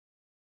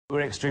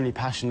We're extremely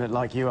passionate,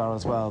 like you are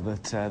as well,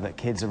 that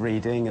kids are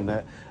reading and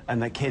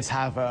that kids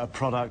have a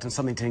product and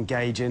something to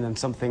engage in and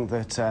something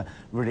that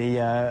really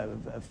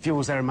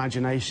fuels their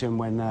imagination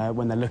when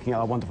they're looking at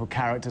our wonderful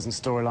characters and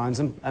storylines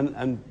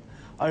and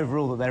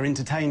overall that they're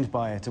entertained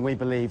by it. And we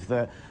believe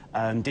that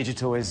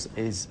digital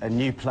is a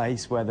new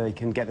place where they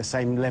can get the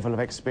same level of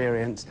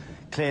experience.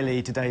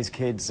 Clearly, today's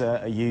kids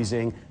are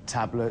using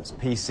tablets,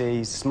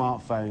 PCs,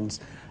 smartphones.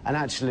 And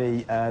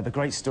actually, the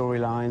great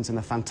storylines and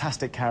the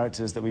fantastic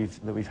characters that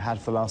we've had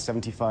for the last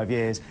 75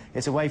 years,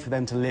 it's a way for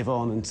them to live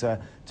on and to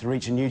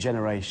reach a new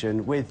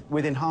generation with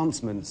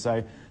enhancements.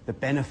 So the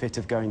benefit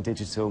of going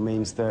digital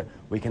means that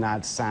we can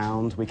add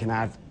sound, we can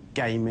add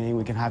gaming,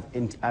 we can have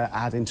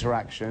add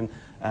interaction,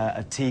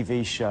 a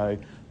TV show,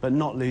 but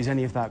not lose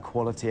any of that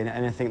quality and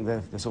I think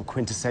the sort of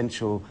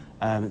quintessential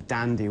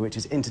Dandy, which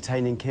is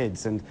entertaining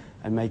kids and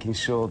making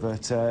sure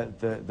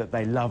that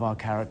they love our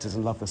characters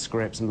and love the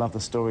scripts and love the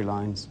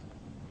storylines.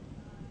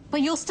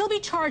 But you'll still be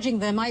charging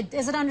them.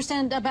 Is it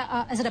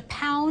a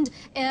pound,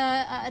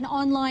 an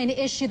online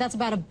issue that's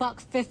about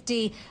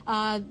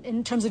 $1.50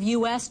 in terms of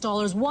US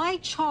dollars? Why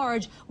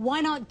charge?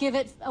 Why not give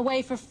it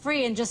away for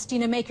free and just,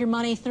 make your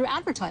money through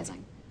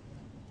advertising?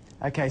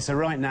 Okay, so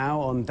right now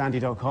on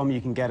dandy.com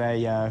you can get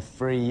a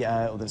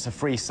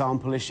free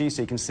sample issue,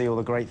 so you can see all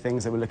the great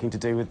things that we're looking to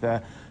do with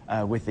the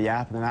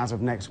app. And then as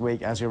of next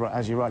week, as you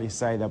rightly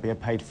say, there'll be a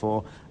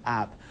paid-for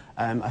app.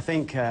 I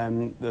think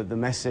the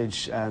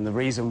message and the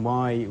reason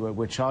why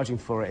we're charging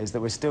for it is that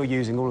we're still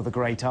using all of the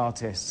great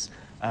artists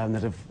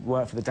that have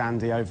worked for the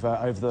Dandy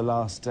over the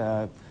last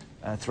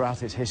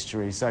throughout its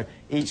history. So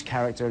each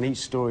character and each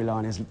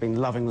storyline has been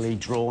lovingly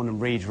drawn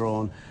and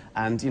redrawn,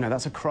 and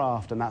that's a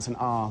craft and that's an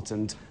art,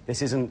 and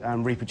this isn't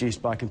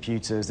reproduced by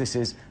computers. This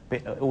is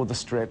all the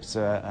strips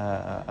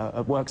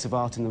are works of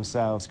art in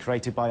themselves,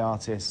 created by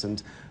artists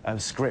and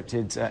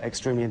scripted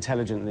extremely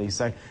intelligently.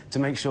 So to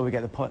make sure we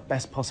get the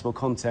best possible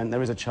content,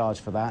 there is a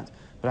charge for that.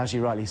 But as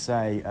you rightly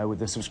say, with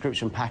the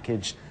subscription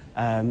package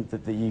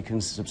that you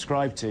can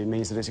subscribe to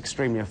means that it's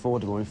extremely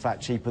affordable, in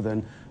fact cheaper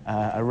than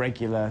a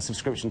regular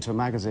subscription to a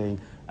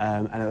magazine,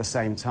 and at the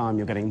same time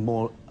you're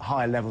getting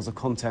higher levels of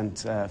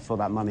content for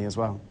that money as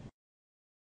well.